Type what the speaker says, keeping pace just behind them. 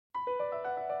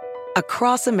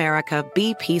Across America,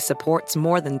 BP supports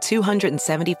more than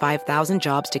 275,000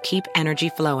 jobs to keep energy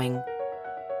flowing.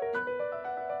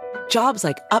 Jobs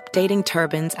like updating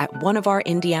turbines at one of our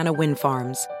Indiana wind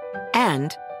farms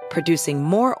and producing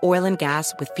more oil and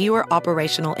gas with fewer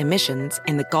operational emissions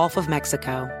in the Gulf of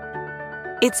Mexico.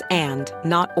 It's and,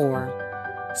 not or.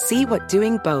 See what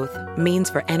doing both means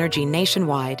for energy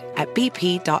nationwide at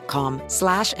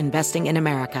bp.com/investing in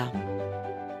America.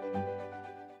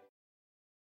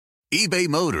 eBay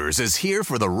Motors is here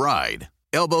for the ride.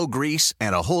 Elbow grease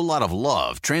and a whole lot of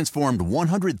love transformed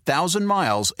 100,000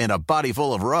 miles and a body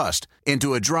full of rust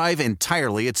into a drive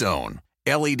entirely its own.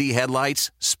 LED headlights,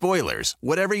 spoilers,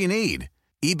 whatever you need.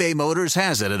 eBay Motors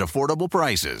has it at affordable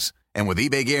prices. And with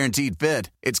eBay Guaranteed Fit,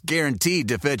 it's guaranteed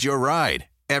to fit your ride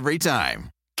every time.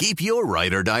 Keep your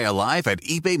ride or die alive at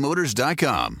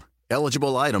ebaymotors.com.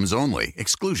 Eligible items only.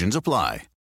 Exclusions apply.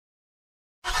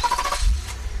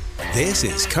 This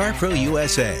is CarPro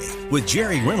USA with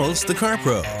Jerry Reynolds, the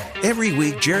CarPro. Every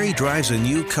week, Jerry drives a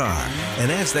new car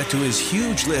and adds that to his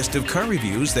huge list of car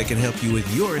reviews that can help you with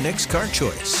your next car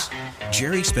choice.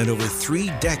 Jerry spent over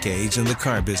 3 decades in the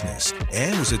car business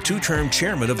and was a 2-term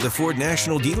chairman of the Ford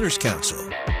National Dealers Council.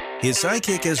 His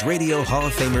sidekick is Radio Hall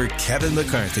of Famer Kevin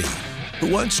McCarthy, who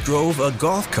once drove a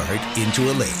golf cart into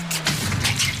a lake.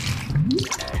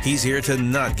 He's here to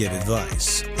not give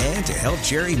advice and to help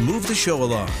Jerry move the show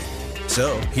along.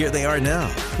 So here they are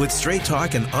now with straight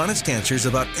talk and honest answers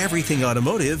about everything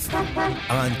automotive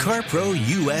on CarPro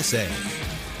USA.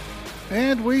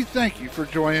 And we thank you for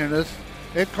joining us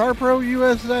at CarPro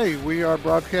USA. We are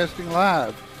broadcasting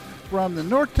live from the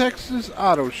North Texas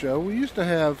Auto Show. We used to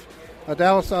have a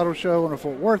Dallas Auto Show and a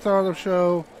Fort Worth Auto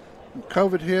Show. When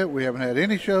COVID hit, we haven't had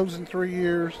any shows in 3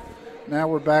 years. Now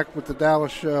we're back with the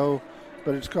Dallas show,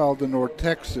 but it's called the North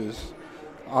Texas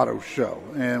Auto Show,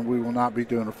 and we will not be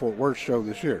doing a Fort Worth show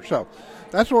this year. So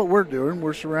that's what we're doing.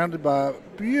 We're surrounded by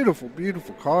beautiful,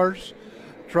 beautiful cars,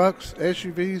 trucks,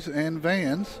 SUVs, and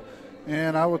vans.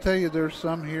 And I will tell you, there's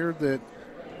some here that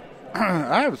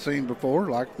I haven't seen before,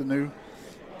 like the new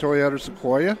Toyota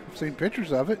Sequoia. I've seen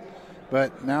pictures of it,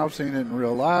 but now I've seen it in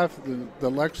real life.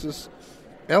 The Lexus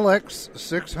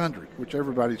LX600, which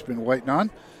everybody's been waiting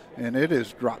on, and it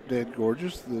is drop-dead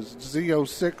gorgeous. The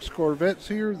Z06 Corvette's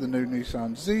here. The new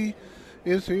Nissan Z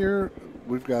is here.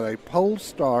 We've got a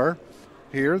Polestar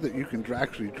here that you can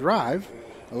actually drive,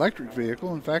 electric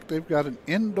vehicle. In fact, they've got an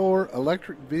indoor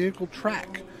electric vehicle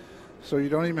track, so you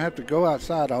don't even have to go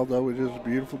outside, although it is a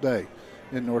beautiful day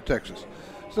in North Texas.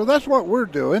 So that's what we're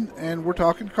doing, and we're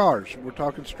talking cars. We're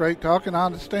talking straight talking,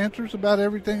 honest answers about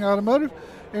everything automotive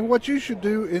and what you should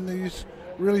do in these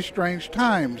really strange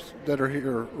times that are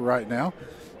here right now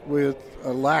with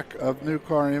a lack of new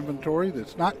car inventory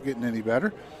that's not getting any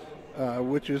better,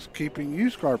 which is keeping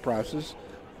used car prices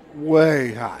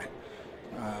way high.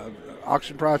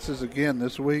 Auction prices again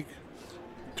this week.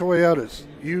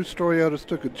 Used Toyotas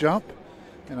took a jump,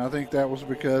 and I think that was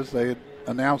because they had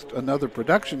announced another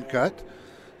production cut.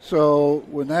 So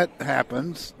when that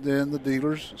happens, then the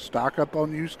dealers stock up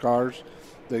on used cars.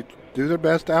 They do their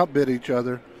best to outbid each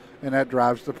other, and that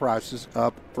drives the prices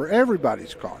up for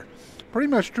everybody's car. Pretty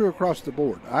much true across the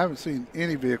board. I haven't seen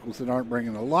any vehicles that aren't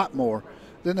bringing a lot more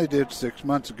than they did 6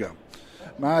 months ago.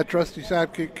 My trusty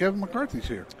sidekick, Kevin McCarthy's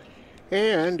here.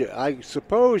 And I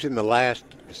suppose in the last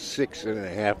 6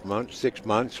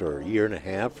 months or a year and a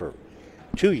half or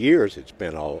 2 years it's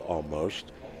been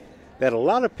almost, that a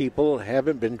lot of people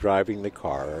haven't been driving the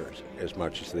cars as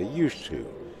much as they used to.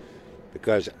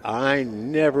 Because I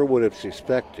never would have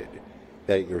suspected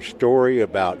that your story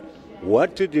about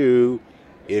what to do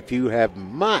if you have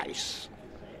mice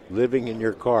living in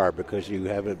your car because you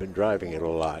haven't been driving it a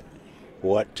lot,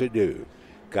 what to do,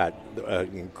 got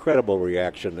an incredible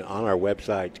reaction on our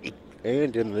website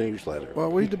and in the newsletter.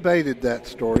 Well, we debated that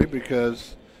story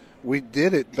because we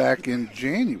did it back in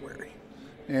January.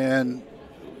 And,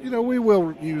 you know, we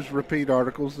will use repeat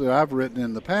articles that I've written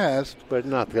in the past. But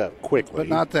not that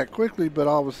quickly. But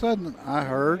all of a sudden I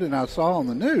heard and I saw on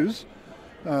the news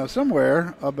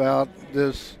somewhere about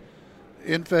this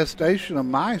infestation of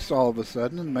mice all of a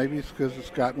sudden, and maybe it's because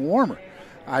it's gotten warmer.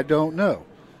 I don't know.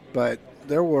 But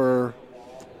there were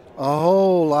a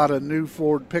whole lot of new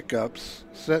Ford pickups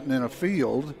sitting in a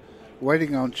field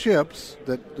waiting on chips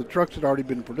that the trucks had already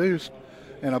been produced,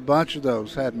 and a bunch of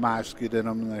those had mice get in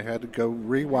them, and they had to go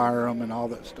rewire them and all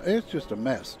that stuff. It's just a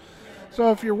mess.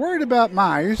 So if you're worried about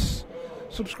mice,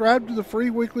 subscribe to the free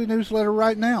weekly newsletter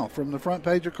right now from the front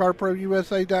page of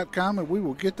CarProUSA.com, and we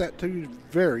will get that to you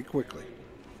very quickly.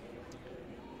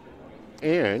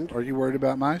 And are you worried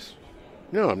about mice?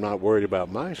 No, I'm not worried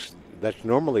about mice. that's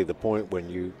normally the point when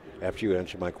you, after you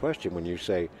answer my question, when you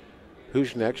say,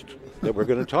 who's next that we're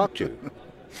going to talk to?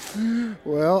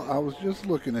 Well, I was just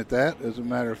looking at that, as a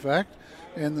matter of fact,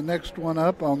 and the next one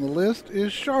up on the list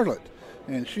is Charlotte,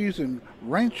 and she's in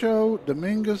Rancho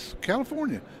Dominguez,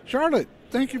 California. Charlotte,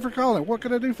 thank you for calling. What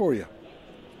can I do for you?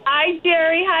 Hi,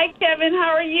 Jerry. Hi, Kevin. How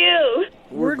are you?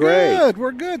 We're great. good.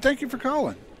 We're good. Thank you for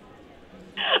calling.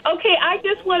 Okay, I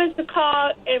just wanted to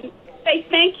call and say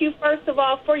thank you, first of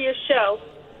all, for your show.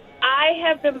 I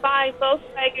have been buying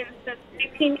Volkswagen since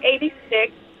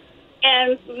 1986,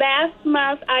 and last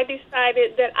month I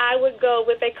decided that I would go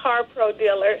with a Car Pro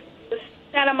dealer, the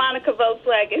Santa Monica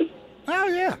Volkswagen. Oh,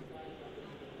 yeah.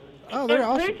 Oh, they're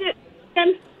awesome.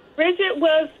 Bridget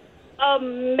was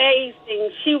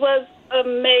amazing. She was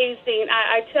amazing.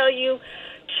 I tell you,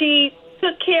 she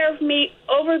took care of me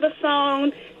over the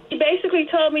phone. She basically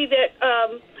told me that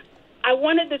I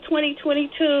wanted the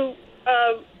 2022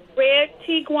 red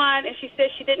Tiguan, and she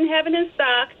said she didn't have it in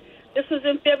stock. This was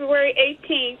in February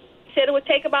 18th. She said it would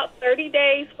take about 30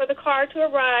 days for the car to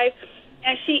arrive,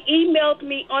 and she emailed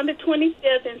me on the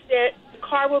 25th and said, the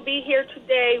car will be here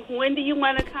today. When do you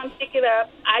want to come pick it up?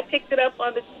 I picked it up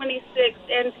on the 26th,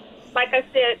 and like I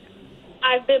said,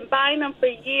 I've been buying them for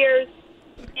years,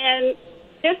 and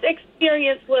this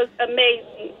experience was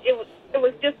amazing. It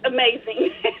was just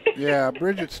amazing. Yeah,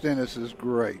 Bridget Stennis is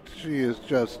great. She is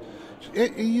just,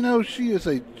 she is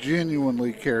a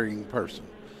genuinely caring person,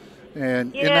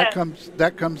 and that comes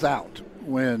out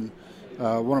when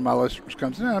one of my listeners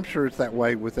comes in. I'm sure it's that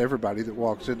way with everybody that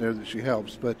walks in there that she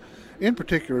helps, but in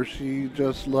particular, she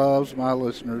just loves my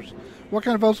listeners. What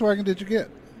kind of Volkswagen did you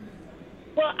get?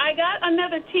 Well, I got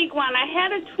another Tiguan. I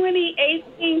had a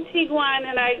 2018 Tiguan,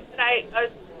 and I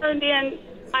turned in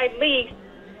my lease,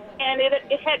 and it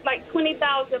had like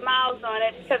 20,000 miles on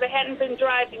it because I hadn't been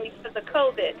driving because of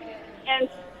COVID. And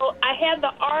so I had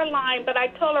the R-Line, but I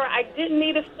told her I didn't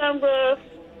need a sunroof,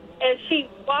 and she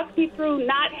walked me through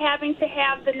not having to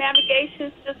have the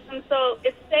navigation system, so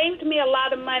it saved me a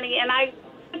lot of money. And I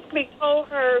basically told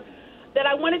her that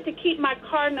I wanted to keep my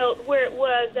car note where it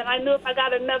was, and I knew if I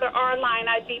got another R-Line,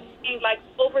 I'd be paying like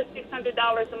over $600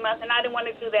 a month, and I didn't want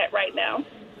to do that right now.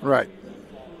 Right.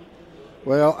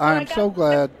 Well, I'm so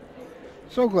glad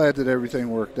that everything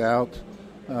worked out.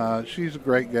 She's a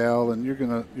great gal, and you're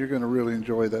gonna really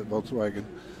enjoy that Volkswagen.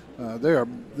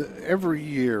 Every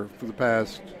year for the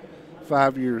past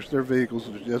 5 years, their vehicles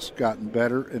have just gotten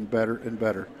better and better and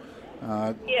better.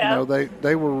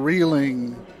 They were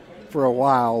reeling for a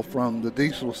while from the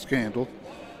diesel scandal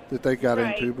that they got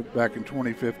into back in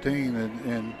 2015,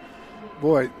 and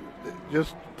boy,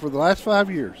 just for the last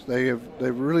 5 years, they've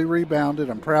really rebounded.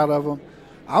 I'm proud of them.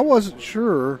 I wasn't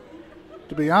sure,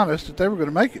 to be honest, that they were going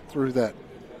to make it through that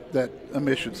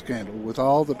emission scandal with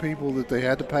all the people that they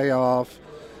had to pay off,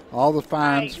 all the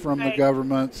fines from the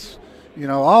governments,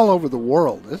 all over the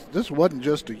world. This wasn't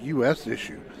just a U.S.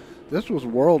 issue. This was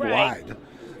worldwide. Right.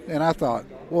 And I thought,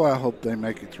 boy, I hope they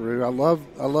make it through. I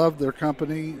love their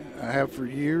company. I have for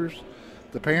years.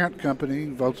 The parent company,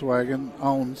 Volkswagen,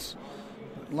 owns,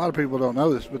 a lot of people don't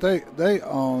know this, but they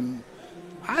own,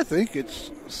 I think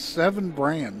it's 7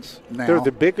 brands now. They're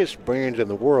the biggest brand in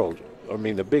the world. I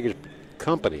mean, the biggest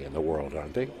company in the world,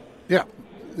 aren't they? Yeah.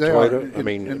 They Toyota, are.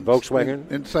 Volkswagen?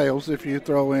 In sales, if you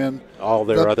throw in all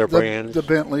their other brands. The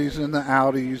Bentleys and the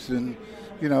Audis and,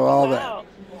 all that.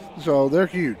 So they're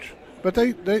huge. But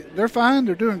they're fine.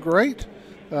 They're doing great.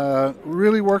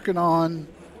 Really working on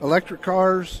electric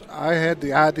cars. I had the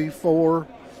ID4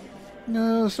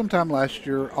 sometime last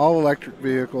year, all-electric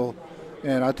vehicle.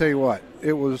 And I tell you what,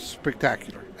 it was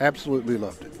spectacular. Absolutely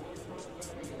loved it.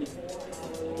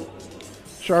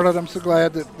 Charlotte, I'm so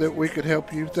glad that we could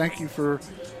help you. Thank you for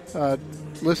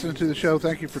listening to the show.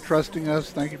 Thank you for trusting us.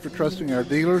 Thank you for trusting our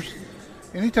dealers.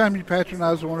 Anytime you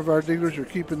patronize one of our dealers, you're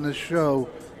keeping this show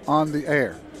on the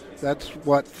air. That's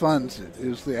what funds it,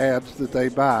 is the ads that they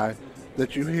buy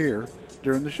that you hear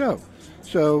during the show.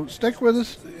 So stick with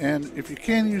us, and if you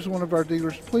can use one of our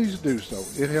dealers, please do so.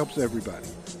 It helps everybody.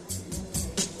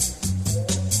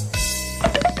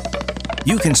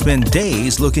 You can spend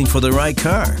days looking for the right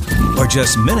car, or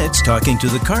just minutes talking to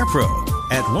the Car Pro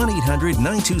at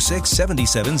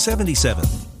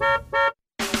 1-800-926-7777.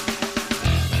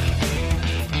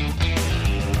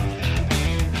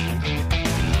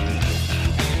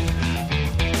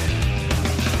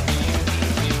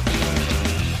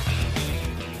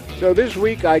 So this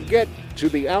week I get to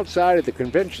the outside of the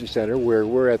convention center where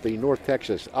we're at the North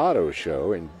Texas Auto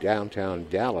Show in downtown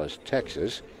Dallas,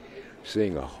 Texas,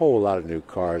 seeing a whole lot of new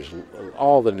cars,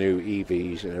 all the new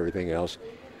EVs and everything else.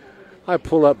 I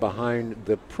pull up behind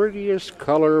the prettiest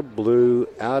color blue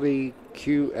Audi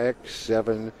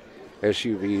QX7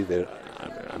 SUV that,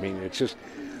 I mean, it's just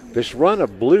this run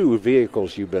of blue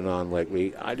vehicles you've been on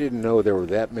lately. I didn't know there were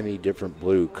that many different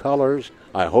blue colors.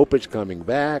 I hope it's coming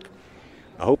back.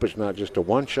 I hope it's not just a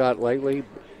one-shot lately.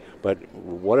 But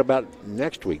what about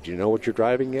next week? Do you know what you're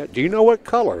driving yet? Do you know what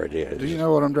color it is? Do you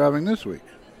know what I'm driving this week?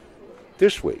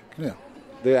 This week? Yeah.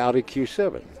 The Audi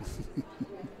Q7.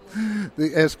 The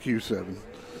SQ7.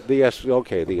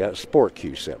 The Sport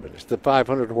Q7. It's the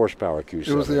 500 horsepower Q7.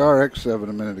 It was the RX-7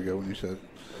 a minute ago when you said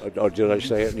it. Oh, did I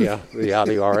say it? Yeah, the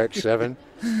Audi RX-7.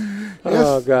 Yes.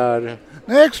 Oh, God.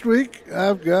 Next week,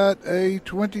 I've got a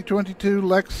 2022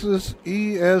 Lexus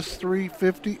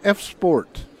ES350 F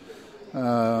Sport.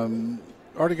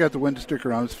 Already got the window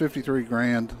sticker on. It's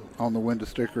 $53,000 on the window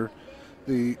sticker.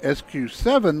 The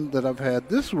SQ7 that I've had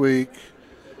this week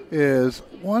is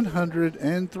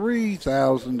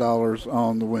 $103,000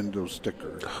 on the window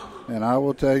sticker. And I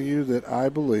will tell you that I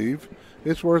believe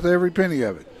it's worth every penny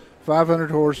of it. 500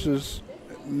 horses,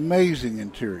 amazing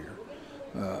interior.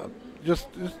 This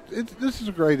is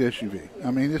a great SUV. I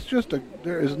mean,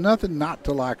 there is nothing not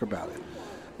to like about it.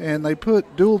 And they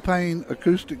put dual pane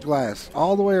acoustic glass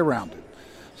all the way around it.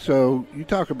 So you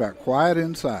talk about quiet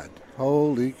inside.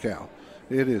 Holy cow.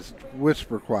 It is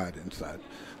whisper quiet inside.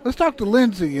 Let's talk to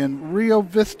Lindsay in Rio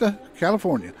Vista,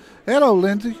 California. Hello,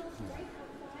 Lindsay.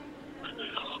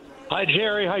 Hi,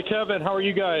 Jerry. Hi, Kevin. How are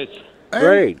you guys?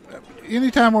 Great.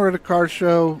 Anytime we're at a car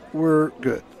show, we're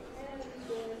good.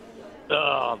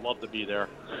 I'd love to be there.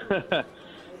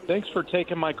 Thanks for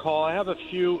taking my call. I have a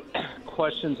few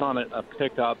questions on a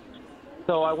pickup.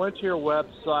 So I went to your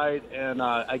website, and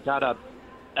I got an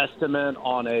estimate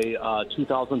on a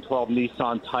 2012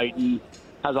 Nissan Titan.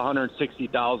 Has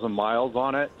 160,000 miles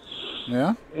on it.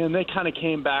 Yeah. And they kind of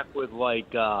came back with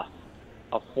like a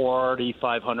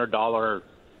 $4,500,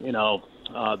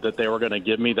 that they were going to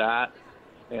give me that.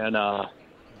 And I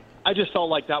just felt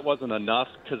like that wasn't enough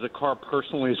because the car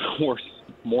personally is worth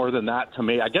more than that to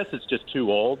me. I guess it's just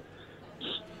too old.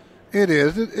 It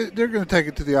is. They're going to take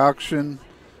it to the auction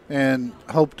and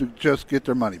hope to just get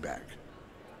their money back.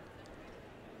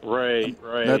 Right.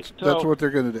 That's what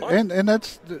they're going to do. And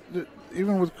that's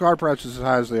even with car prices as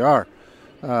high as they are.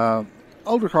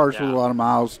 Older cars with a lot of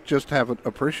miles just haven't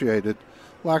appreciated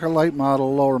like a late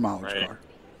model, lower mileage car.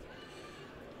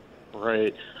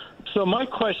 Right. So my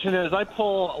question is, I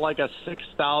pull like a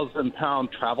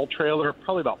 6,000-pound travel trailer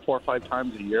probably about 4 or 5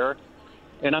 times a year,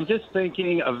 and I'm just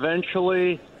thinking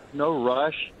eventually, no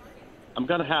rush, I'm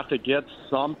going to have to get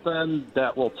something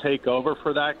that will take over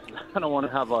for that. I don't want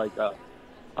to have like a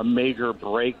major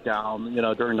breakdown,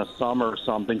 during the summer or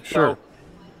something. Sure.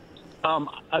 So,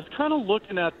 I was kind of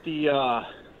looking at the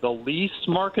lease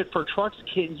market for trucks.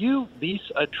 Can you lease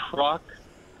a truck?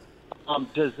 Can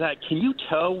you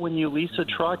tow when you lease a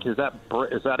truck? Is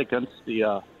that against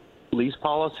the lease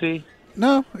policy?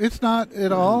 No, it's not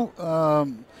at all.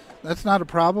 That's not a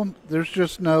problem. There's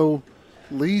just no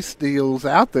lease deals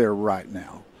out there right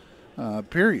now.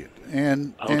 Period.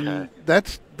 And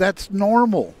that's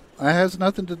normal. It has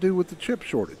nothing to do with the chip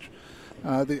shortage.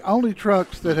 The only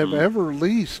trucks that have ever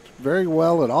leased very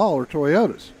well at all are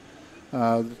Toyotas,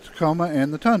 the Tacoma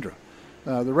and the Tundra.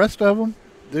 The rest of them,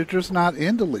 they're just not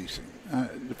into leasing.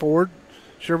 Ford,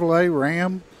 Chevrolet,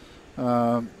 Ram,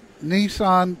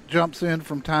 Nissan jumps in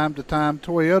from time to time.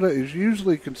 Toyota is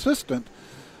usually consistent.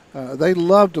 They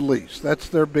love to lease. That's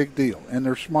their big deal, and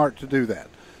they're smart to do that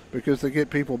because they get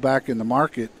people back in the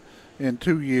market in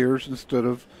 2 years instead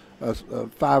of a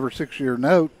 5 or 6 year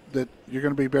note that you're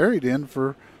going to be buried in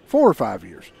for 4 or 5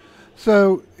 years.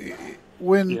 So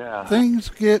when things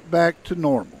get back to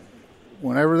normal,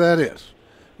 whenever that is,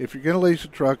 if you're going to lease a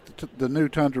truck, the new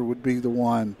Tundra would be the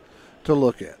one to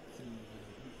look at.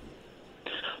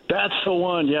 That's the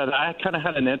one, yeah. I kind of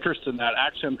had an interest in that.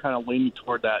 Actually, I'm kind of leaning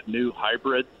toward that new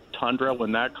hybrid Tundra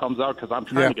when that comes out because I'm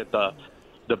trying to get the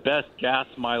best gas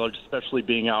mileage, especially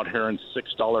being out here in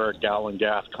 $6 a gallon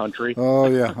gas country. Oh,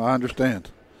 yeah, I understand.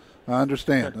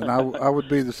 And I would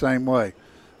be the same way.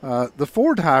 The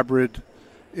Ford hybrid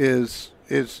is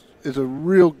a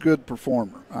real good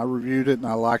performer. I reviewed it, and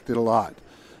I liked it a lot.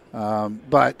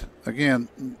 But, again,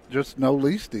 just no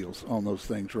lease deals on those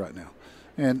things right now.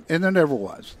 And there never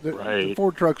was. The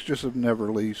Ford trucks just have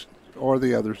never leased, or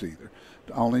the others either.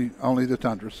 Only the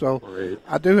Tundra. So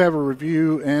I do have a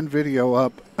review and video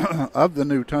up of the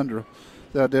new Tundra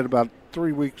that I did about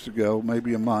 3 weeks ago,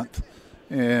 maybe a month.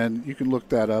 And you can look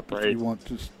that up if you want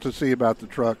to see about the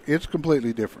truck. It's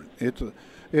completely different. It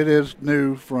is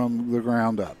new from the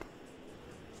ground up.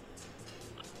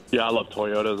 Yeah, I love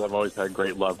Toyotas. I've always had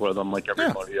great luck with them, like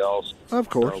everybody else. Of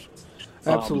course.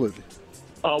 So, absolutely.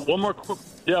 One more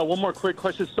quick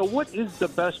question. So, what is the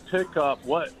best pickup?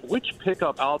 Which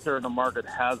pickup out there in the market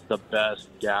has the best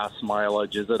gas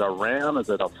mileage? Is it a Ram? Is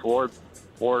it a Ford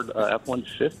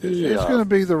F-150? It's going to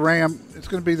be the Ram. It's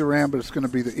going to be the Ram, but it's going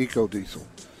to be the EcoDiesel.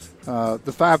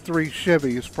 The 5.3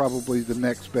 Chevy is probably the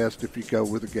next best if you go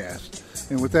with the gas.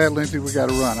 And with that, Lindsay, we got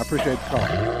to run. I appreciate the call.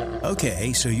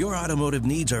 Okay, so your automotive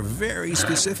needs are very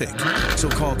specific. So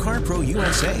call CarPro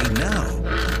USA now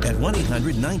at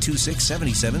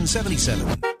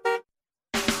 1-800-926-7777.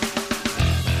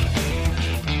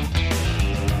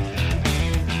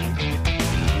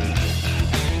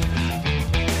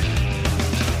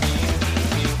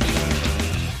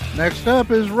 Next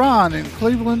up is Ron in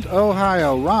Cleveland,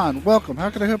 Ohio. Ron, welcome. How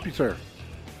can I help you, sir?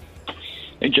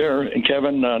 Hey, Jerry and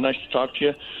Kevin. Nice to talk to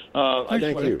you. I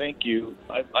just want you. to thank you.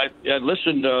 I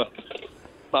listened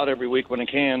about every week when I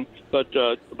can, but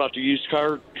about the used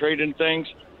car trading things.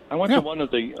 I went to one of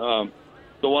the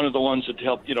ones that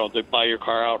help, they buy your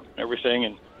car out and everything,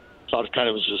 and thought it kind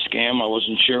of was a scam. I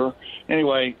wasn't sure.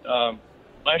 Anyway,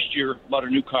 last year bought a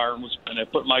new car and I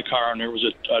put my car on there. It was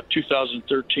a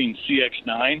 2013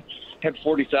 CX-9, had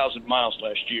 40,000 miles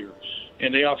last year,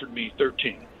 and they offered me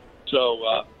 13.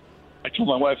 So I told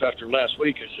my wife after last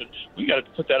week, I said, we got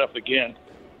to put that up again,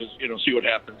 see what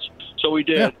happens. So we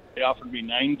did. Yeah. They offered me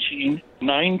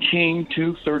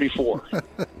 $19,234.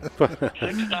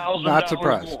 $6,000 Not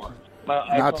surprised. more.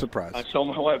 Not surprised. I told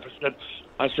my wife,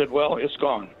 I said, well, it's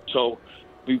gone. So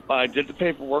I did the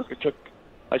paperwork.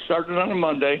 I started on a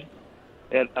Monday,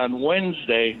 and on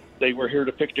Wednesday they were here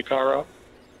to pick the car up.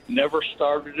 Never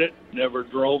started it, never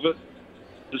drove it,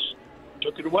 just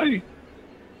took it away.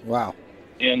 Wow.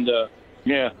 And but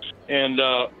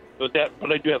I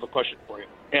do have a question for you.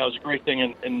 Yeah, it was a great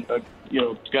thing, and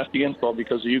got the info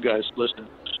because of you guys listening.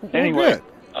 Well, anyway, good.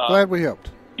 Glad we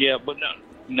helped. Yeah, but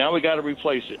now we got to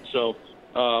replace it. So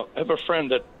I have a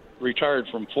friend that retired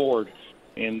from Ford,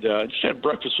 and I just had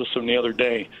breakfast with him the other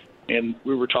day, and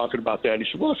we were talking about that. And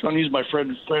he said, "Well, if you want to use my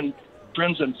friends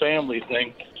and family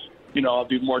thing, I'll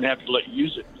be more than happy to let you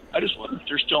use it." I just wonder if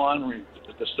they're still honoring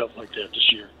the stuff like that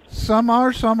this year. Some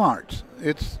are, some aren't.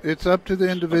 It's up to the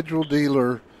individual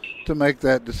dealer to make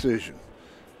that decision.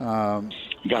 Gotcha.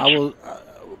 I will,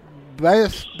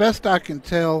 best I can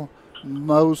tell,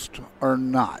 most are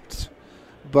not.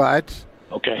 But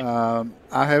okay.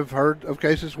 I have heard of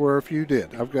cases where a few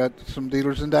did. I've got some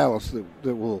dealers in Dallas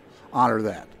that will honor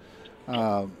that.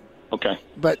 Okay.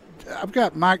 But I've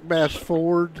got Mike Bass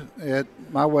Ford at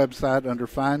my website under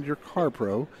Find Your Car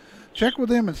Pro. Check with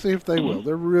them and see if they will.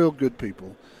 They're real good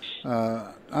people.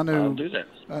 I'll do that.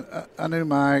 I knew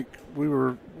Mike. We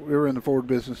were in the Ford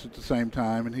business at the same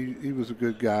time, and he was a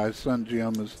good guy. His son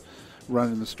Jim is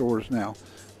running the stores now.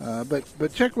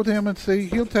 But check with him and see.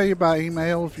 He'll tell you by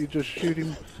email if you just shoot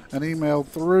him an email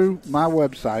through my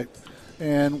website,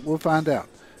 and we'll find out.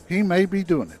 He may be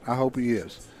doing it. I hope he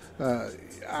is.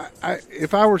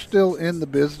 If I were still in the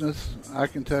business, I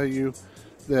can tell you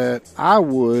that I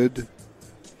would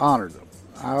honor them.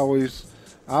 I always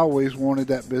wanted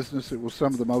that business. It was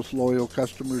some of the most loyal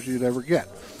customers you'd ever get,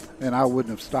 and I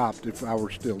wouldn't have stopped if I were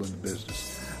still in the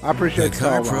business. I appreciate the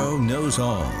Car Pro knows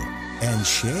all and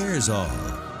shares all.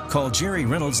 Call Jerry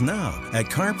Reynolds now at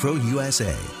CarPro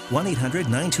USA,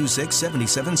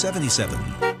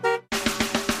 1-800-926-7777.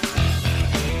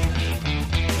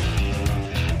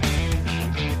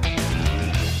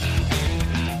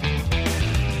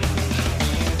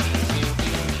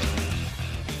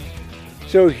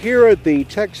 So here at the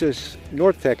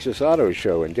North Texas Auto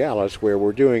Show in Dallas, where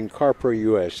we're doing CarPro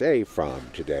USA from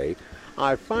today,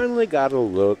 I finally got a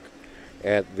look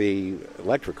at the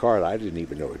electric car that I didn't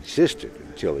even know existed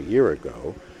until a year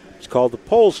ago. It's called the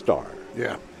Polestar.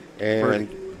 Yeah. And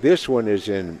this one is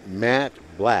in matte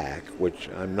black, which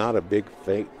I'm not a big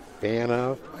fan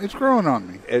of. It's growing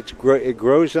on me. It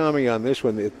grows on me on this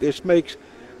one. This makes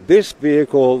this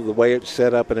vehicle, the way it's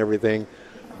set up and everything,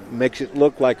 makes it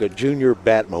look like a junior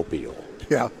Batmobile.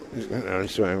 Yeah.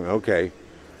 So okay.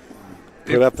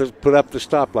 Put up the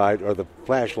stoplight or the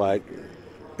flashlight.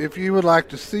 If you would like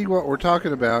to see what we're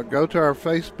talking about, go to our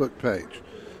Facebook page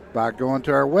by going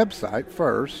to our website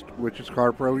first, which is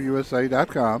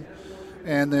carprousa.com,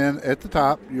 and then at the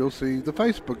top you'll see the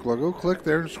Facebook logo. Click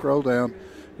there and scroll down.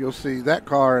 You'll see that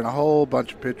car and a whole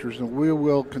bunch of pictures, and we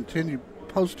will continue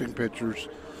posting pictures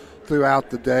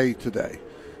throughout the day today,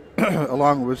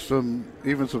 along with some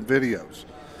videos.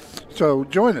 So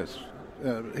join us.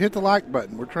 Hit the like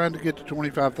button. We're trying to get to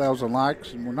 25,000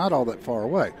 likes, and we're not all that far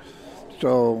away.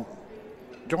 So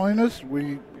join us.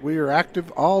 We are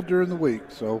active all during the week,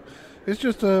 so it's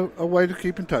just a way to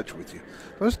keep in touch with you.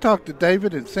 Let's talk to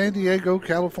David in San Diego,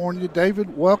 California.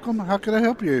 David, welcome. How can I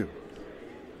help you?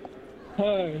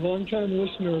 Hi, long-time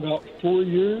listener, about 4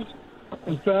 years.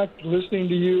 In fact, listening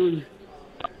to you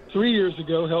 3 years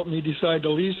ago helped me decide to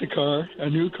lease a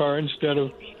new car, instead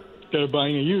of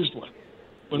buying a used one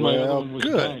when my other one was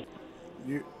dying.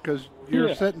 Because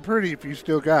you're sitting pretty if you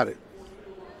still got it.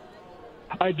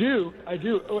 I do.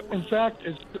 In fact,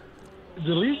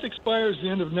 the lease expires the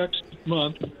end of next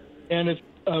month, and it's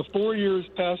 4 years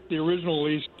past the original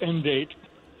lease end date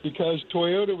because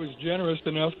Toyota was generous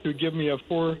enough to give me a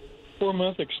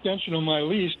four-month extension on my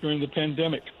lease during the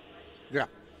pandemic. Yeah.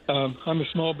 I'm a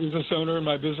small business owner, and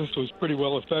my business was pretty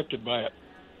well affected by it.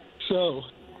 So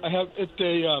it's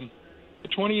a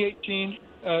 2018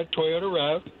 Toyota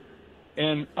RAV,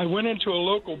 and I went into a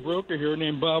local broker here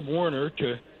named Bob Warner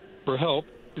for help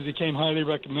because he came highly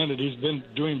recommended. He's been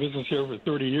doing business here for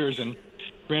 30 years in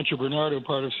Rancho Bernardo,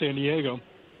 part of San Diego.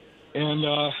 And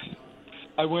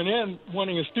I went in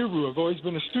wanting a Subaru. I've always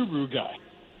been a Subaru guy,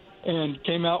 and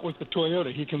came out with the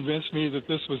Toyota. He convinced me that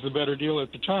this was the better deal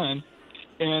at the time,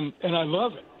 and I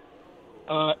love it.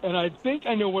 And I think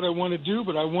I know what I want to do,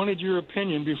 but I wanted your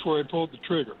opinion before I pulled the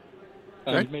trigger.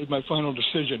 Okay. I made my final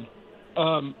decision.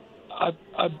 I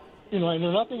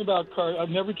know nothing about cars. I've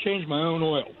never changed my own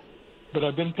oil, but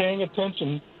I've been paying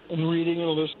attention and reading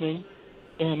and listening,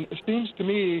 and it seems to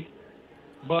me,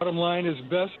 bottom line is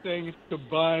best thing to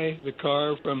buy the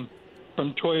car from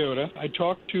Toyota. I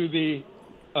talked to the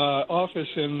office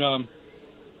in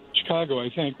Chicago, I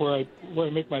think, where I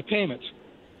make my payments,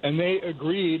 and they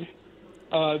agreed.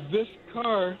 This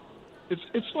car,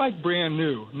 it's like brand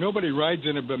new. Nobody rides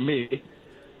in it but me,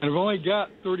 and I've only got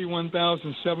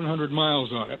 31,700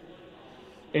 miles on it,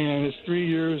 and it's 3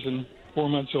 years and 4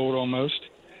 months old almost.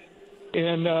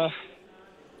 And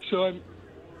so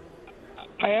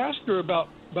I asked her about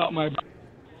my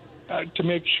to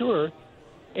make sure,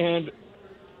 and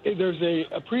there's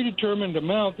a predetermined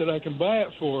amount that I can buy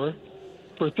it for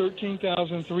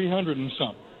 $13,300 and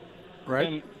some. Right.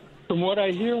 And from what I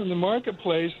hear in the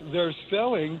marketplace, they're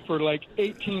selling for like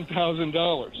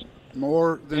 $18,000.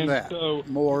 More than And that. so-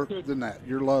 More than that.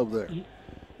 You're low there.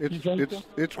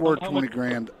 It's worth How $20 much-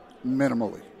 grand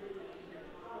minimally.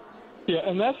 Yeah,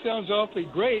 and that sounds awfully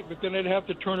great, but then I'd have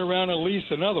to turn around and lease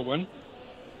another one,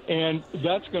 and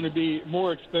that's going to be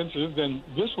more expensive than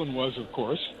this one was, of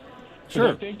course. Sure.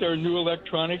 And I think there are new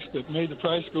electronics that made the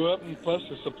price go up, and plus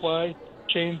the supply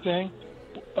chain thing.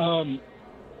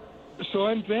 So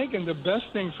I'm thinking the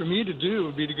best thing for me to do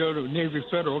would be to go to Navy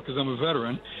Federal, because I'm a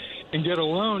veteran, and get a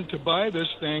loan to buy this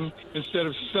thing instead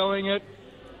of selling it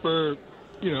for,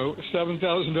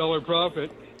 $7,000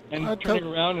 profit and turning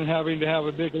around and having to have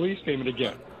a big lease payment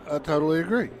again. I totally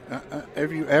agree.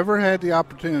 Have you ever had the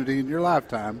opportunity in your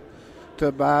lifetime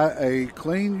to buy a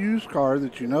clean used car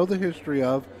that you know the history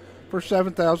of for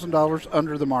 $7,000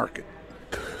 under the market?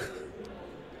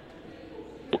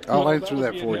 I'll answer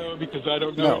that for you. No, because I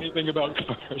don't know anything about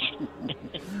cars.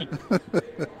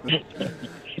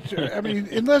 I mean,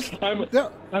 unless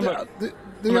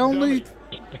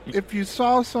if you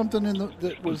saw something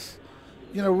that was,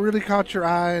 really caught your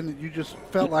eye and you just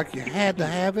felt like you had to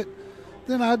have it,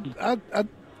 then I'd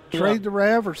trade the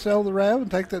RAV or sell the RAV and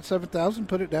take that $7,000,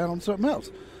 put it down on something else.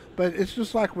 But it's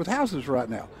just like with houses right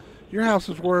now. Your house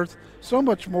is worth so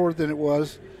much more than it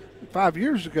was 5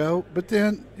 years ago, but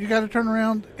then you got to turn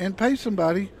around and pay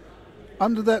somebody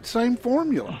under that same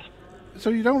formula. So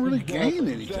you don't really gain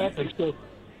anything. Exactly. So,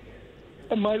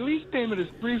 and my lease payment is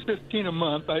 $315 a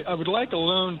month. I would like a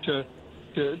loan to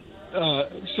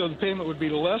so the payment would be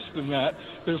less than that.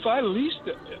 But if I leased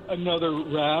another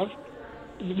RAV,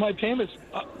 my payments,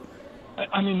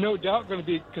 no doubt, going to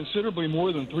be considerably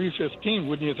more than $315.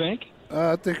 Wouldn't you think?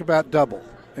 I think about double,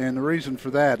 and the reason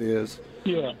for that is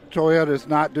Toyota is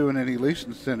not doing any lease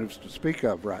incentives to speak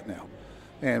of right now.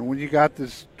 And when you got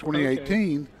this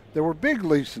 2018, there were big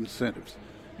lease incentives.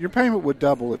 Your payment would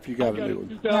double if you got a new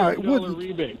one. No, it wouldn't.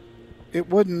 Rebate. It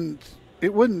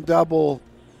wouldn't double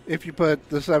if you put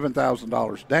the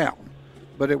 $7,000 down,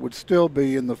 but it would still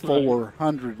be in the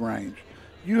 400 range.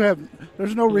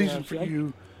 There's no reason for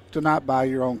you to not buy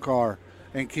your own car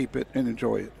and keep it and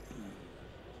enjoy it.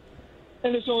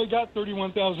 And it's only got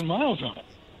 31,000 miles on it.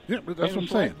 Yeah, but that's what I'm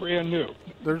saying. Like brand new.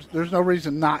 There's no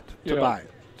reason not to buy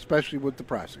it, especially with the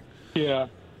pricing. Yeah.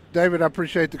 David, I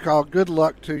appreciate the call. Good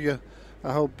luck to you.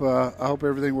 I hope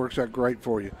everything works out great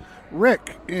for you.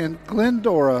 Rick in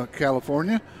Glendora,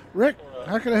 California. Rick,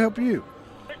 how can I help you?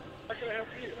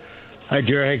 Hi,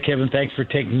 Jerry. Hi, Kevin. Thanks for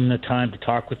taking the time to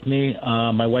talk with me.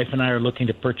 My wife and I are looking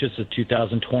to purchase a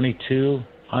 2022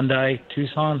 Hyundai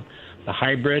Tucson, the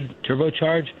hybrid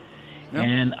turbocharge. Yep.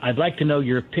 And I'd like to know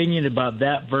your opinion about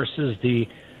that versus the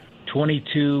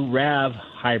 22 RAV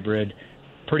hybrid,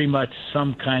 pretty much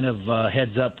some kind of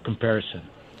heads-up comparison.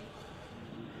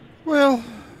 Well,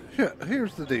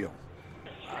 here's the deal.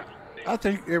 I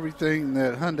think everything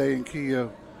that Hyundai and Kia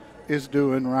is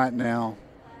doing right now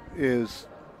is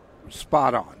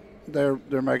spot on.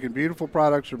 They're making beautiful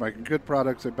products. They're making good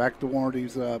products. They back the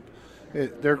warranties up.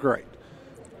 They're great.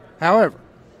 However,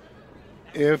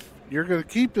 if you're going to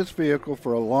keep this vehicle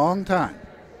for a long time,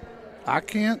 I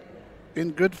can't,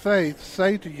 in good faith,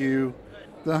 say to you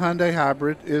the Hyundai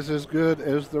Hybrid is as good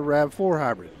as the RAV4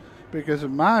 Hybrid. Because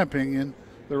in my opinion,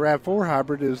 the RAV4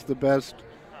 Hybrid is the best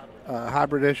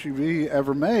hybrid SUV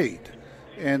ever made.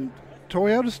 And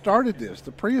Toyota started this.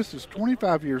 The Prius is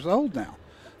 25 years old now.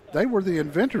 They were the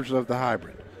inventors of the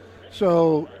hybrid.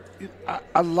 So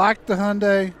I like the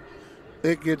Hyundai.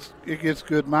 It gets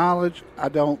good mileage. I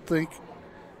don't think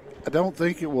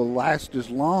it will last as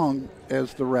long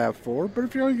as the RAV4. But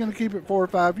if you're only going to keep it 4 or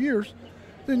 5 years,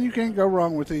 then you can't go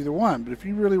wrong with either one. But if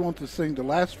you really want this thing to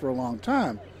last for a long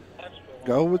time,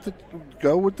 go with the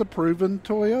proven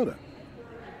Toyota.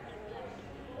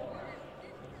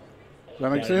 Does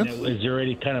that make sense? Is there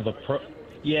any kind of a pro?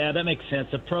 Yeah, that makes sense.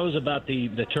 The pros about the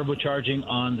turbocharging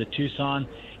on the Tucson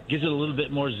gives it a little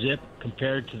bit more zip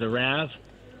compared to the RAV.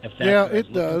 If that's yeah,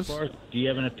 it does. For. Do you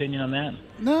have an opinion on that?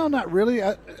 No, not really.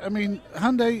 I mean,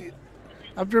 Hyundai,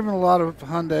 I've driven a lot of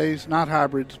Hyundais, not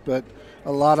hybrids, but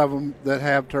a lot of them that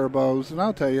have turbos, and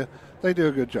I'll tell you, they do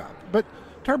a good job. But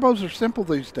turbos are simple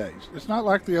these days. It's not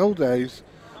like the old days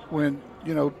when,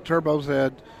 turbos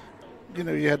had,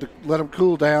 you had to let them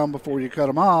cool down before you cut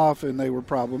them off, and they were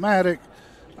problematic.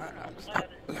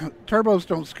 Turbos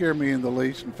don't scare me in the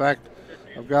least. In fact,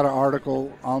 I've got an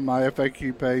article on my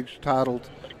FAQ page titled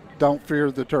 "Don't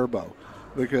Fear the Turbo,"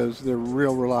 because they're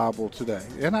real reliable today.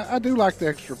 And I do like the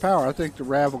extra power. I think the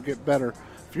RAV will get better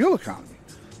fuel economy,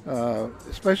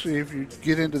 especially if you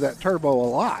get into that turbo a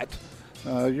lot.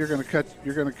 You're going to cut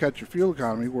your fuel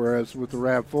economy. Whereas with the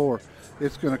RAV4,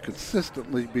 it's going to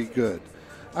consistently be good.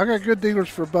 I got good dealers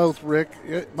for both, Rick,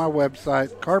 at my website,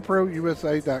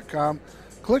 carprousa.com.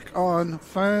 Click on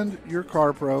Find Your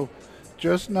CarPro.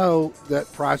 Just know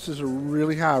that prices are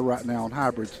really high right now on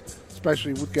hybrids,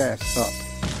 especially with gas up.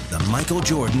 The Michael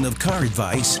Jordan of car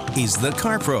advice is the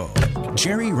CarPro,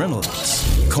 Jerry Reynolds.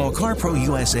 Call CarPro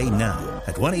USA now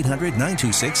at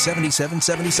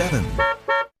 1-800-926-7777.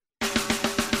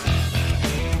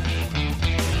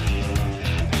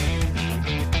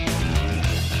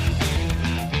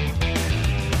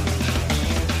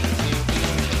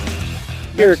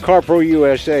 Here at CarPro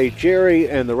USA, Jerry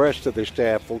and the rest of the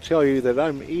staff will tell you that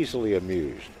I'm easily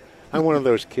amused. I'm one of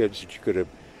those kids that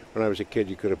when I was a kid,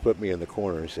 you could have put me in the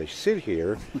corner and say, sit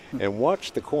here and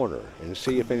watch the corner and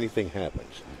see if anything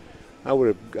happens. I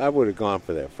would have gone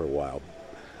for that for a while.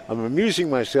 I'm amusing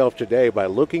myself today by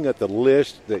looking at the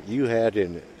list that you had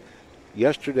in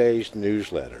yesterday's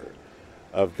newsletter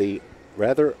of the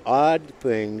rather odd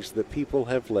things that people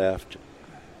have left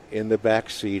in the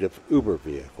back seat of Uber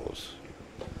vehicles.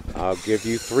 I'll give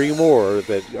you 3 more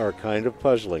that are kind of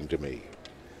puzzling to me.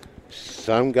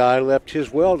 Some guy left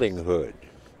his welding hood.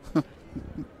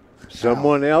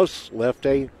 Someone else left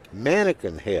a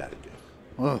mannequin head.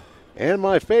 Oh. And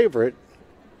my favorite,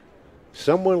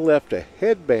 someone left a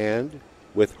headband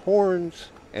with horns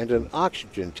and an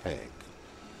oxygen tank.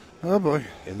 Oh, boy.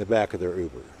 In the back of their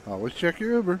Uber. Always check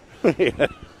your Uber. Yeah.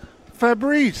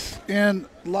 Fabrice in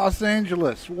Los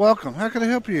Angeles. Welcome. How can I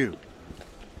help you?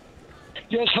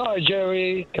 Yes, hi,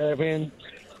 Jerry, Kevin.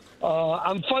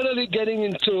 I'm finally getting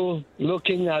into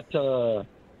looking at a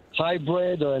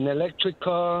hybrid or an electric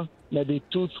car, maybe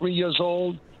 2-3 years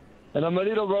old. And I'm a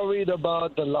little worried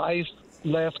about the life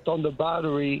left on the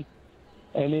battery.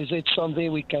 And is it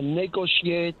something we can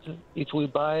negotiate if we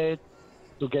buy it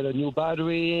to get a new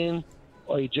battery in?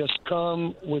 Or it just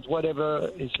come with whatever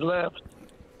is left?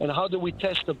 And how do we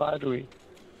test the battery?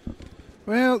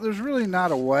 Well, there's really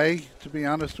not a way, to be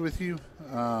honest with you.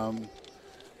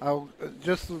 I'll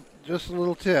just a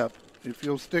little tip. If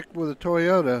you'll stick with a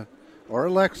Toyota or a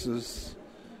Lexus,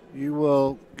 you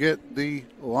will get the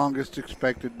longest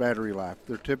expected battery life.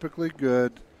 They're typically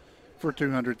good for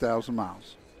 200,000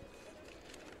 miles.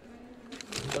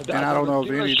 And I don't know of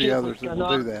any of the others that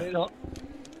will do that.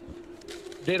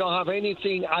 They don't have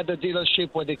anything at the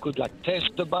dealership where they could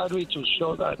test the battery to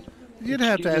show that. You'd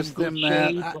have to ask them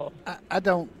that. I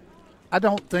don't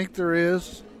think there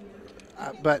is,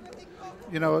 but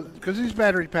because these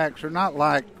battery packs are not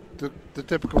like the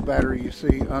typical battery you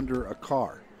see under a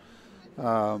car,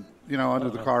 under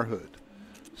the car hood.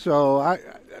 So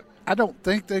I don't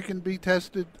think they can be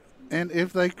tested, and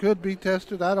if they could be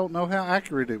tested, I don't know how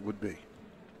accurate it would be.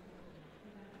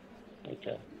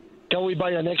 Okay. Can we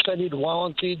buy an extended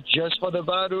warranty just for the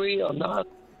battery or not?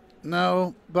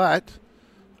 No, but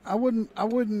I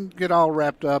wouldn't get all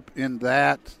wrapped up in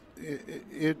that.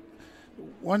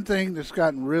 One thing that's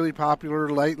gotten really popular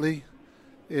lately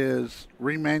is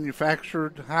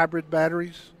remanufactured hybrid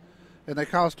batteries, and they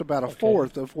cost about a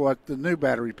fourth of what the new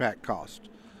battery pack cost.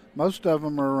 Most of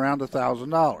them are around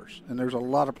 $1,000, and there's a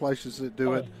lot of places that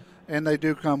do it, and they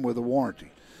do come with a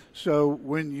warranty. So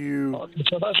when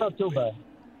so that's not too bad.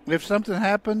 If something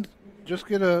happened, just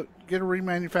get a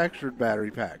remanufactured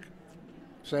battery pack.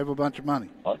 Save a bunch of money.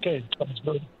 Okay, sounds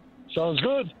good. Sounds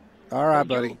good. All right,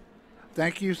 buddy.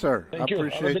 Thank you, sir. I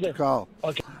appreciate the call.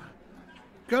 Okay.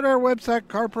 Go to our website,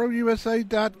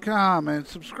 carprousa.com, and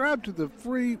subscribe to the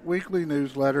free weekly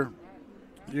newsletter.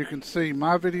 You can see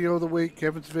my video of the week,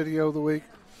 Kevin's video of the week.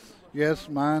 Yes,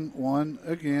 mine won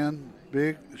again.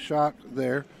 Big shock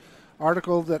there.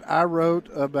 Article that I wrote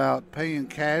about paying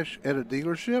cash at a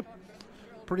dealership.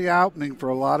 Pretty eye-opening for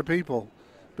a lot of people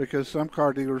because some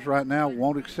car dealers right now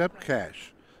won't accept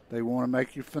cash. They want to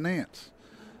make you finance.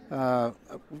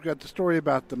 We've got the story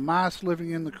about the mice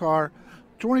living in the car.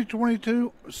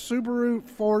 2022 Subaru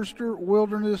Forester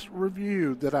Wilderness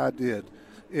Review that I did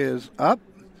is up.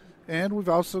 And we've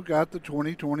also got the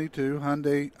 2022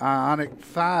 Hyundai Ioniq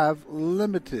 5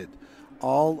 Limited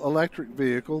all-electric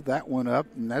vehicle. That went up,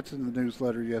 and that's in the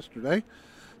newsletter yesterday.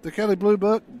 The Kelley Blue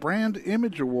Book Brand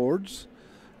Image Awards,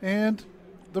 and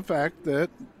the fact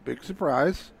that, big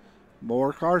surprise,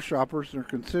 more car shoppers are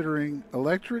considering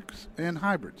electrics and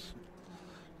hybrids.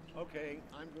 Okay,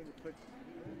 I'm going to put...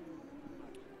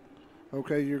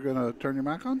 Okay, you're going to turn your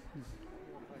mic on?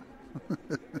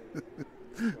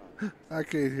 I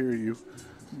can't hear you,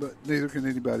 but neither can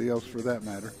anybody else for that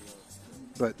matter.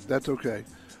 But that's okay.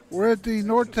 We're at the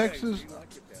North Texas...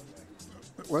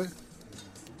 What?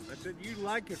 I said you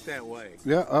like it that way.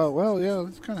 Yeah, yeah,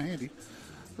 it's kind of handy.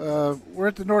 We're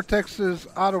at the North Texas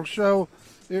Auto Show.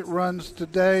 It runs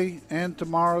today and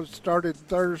tomorrow. It started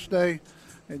Thursday,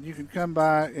 and you can come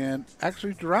by and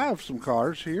actually drive some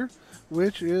cars here,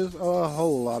 which is a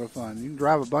whole lot of fun. You can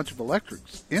drive a bunch of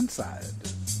electrics inside.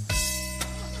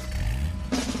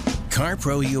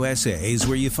 CarPro USA is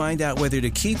where you find out whether to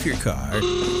keep your car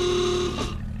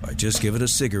or just give it a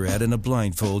cigarette and a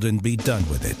blindfold and be done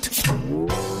with it.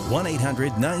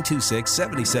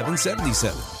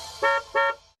 1-800-926-7777.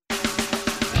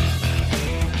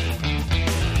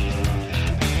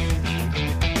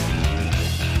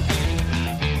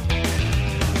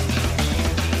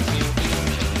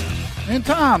 And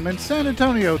Tom in San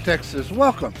Antonio, Texas.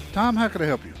 Welcome. Tom, how can I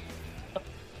help you?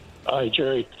 Hi,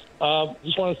 Jerry.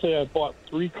 Just want to say I bought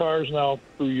 3 cars now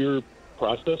through your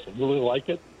process. I really like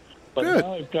it. But Good.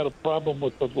 Now I've got a problem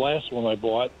with the last one I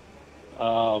bought,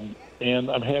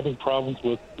 and I'm having problems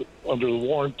with under the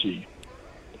warranty.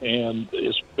 And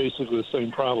it's basically the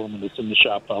same problem, and it's in the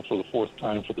shop now for the 4th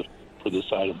time for this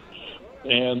item.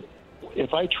 And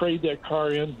if I trade that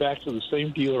car in back to the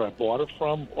same dealer I bought it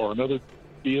from or another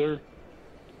dealer,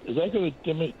 is that going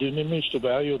to diminish the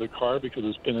value of the car because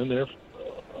it's been in there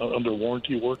under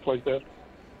warranty work like that?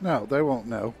 No, they won't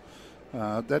know.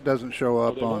 That doesn't show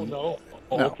up they on. Won't know?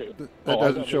 Oh, no, okay. that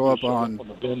doesn't show up on.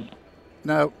 The bin.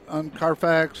 No, on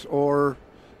Carfax or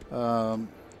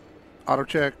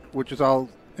AutoCheck, which is all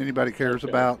anybody cares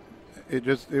about. It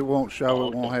won't show.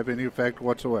 It won't have any effect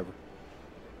whatsoever.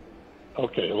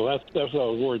 Okay, well that's what I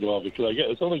was worried about because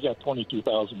it's only got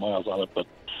 22,000 miles on it, but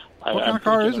what kind of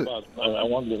car is it? I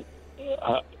wanted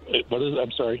to. What is it?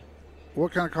 I'm sorry.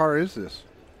 What kind of car is this?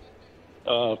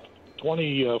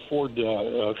 20 Ford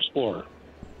Explorer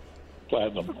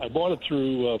Platinum. I bought it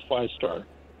through 5-Star.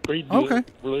 Great deal. Okay.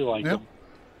 Really liked them.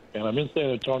 And I'm in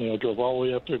San Antonio. I drove all the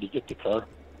way up there to get the car,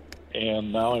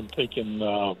 and now I'm thinking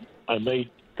I may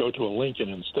go to a Lincoln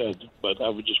instead. But I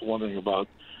was just wondering about.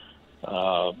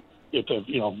 If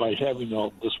by having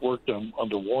this work done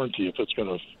under warranty, if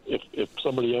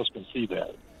somebody else can see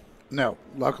that. No,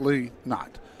 luckily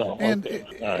not. Oh, and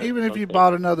okay. Even if you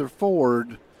bought another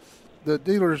Ford, the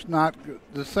dealer's not.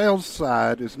 The sales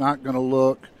side is not going to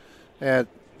look at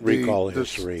recall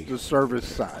history, the service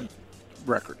side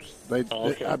records.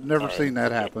 I've never seen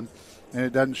that happen, and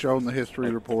it doesn't show in the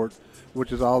history report,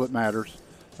 which is all that matters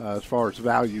as far as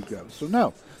value goes. So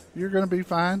no. You're going to be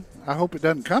fine. I hope it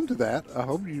doesn't come to that. I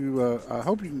hope you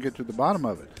can get to the bottom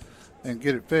of it and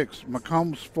get it fixed.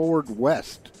 McCombs Ford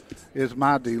West is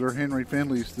my dealer. Henry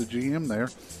Finley's the GM there.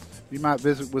 you might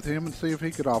visit with him and see if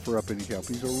he could offer up any help.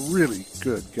 He's a really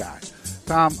good guy.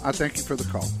 Tom, I thank you for the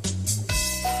call.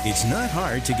 It's not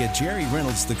hard to get Jerry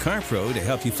Reynolds, the Car Pro, to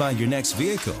help you find your next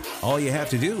vehicle. All you have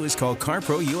to do is call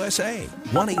CarPro USA,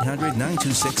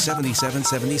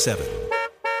 1-800-926-7777.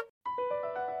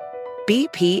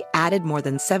 BP added more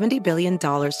than $70 billion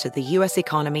to the U.S.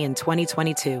 economy in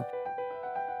 2022.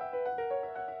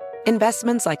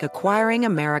 Investments like acquiring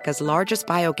America's largest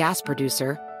biogas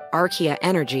producer, Archaea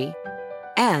Energy,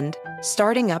 and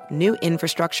starting up new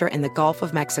infrastructure in the Gulf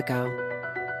of Mexico.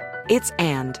 It's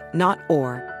and, not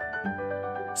or.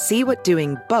 See what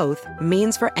doing both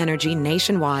means for energy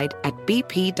nationwide at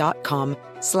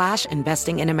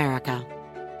bp.com/investing in America.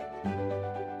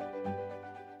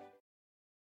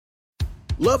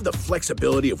 Love the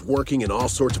flexibility of working in all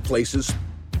sorts of places?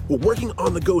 Well, working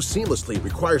on the go seamlessly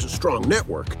requires a strong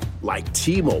network like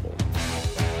T-Mobile.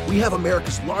 We have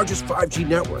America's largest 5G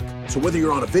network, so whether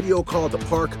you're on a video call at the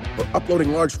park or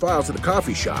uploading large files at the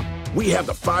coffee shop, we have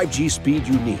the 5G speed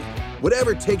you need.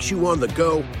 Whatever takes you on the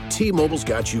go, T-Mobile's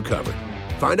got you covered.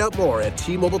 Find out more at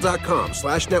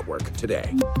T-Mobile.com/network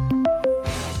today.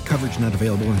 Coverage not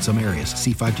available in some areas.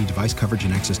 See 5G device coverage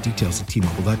and access details at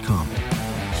T-Mobile.com.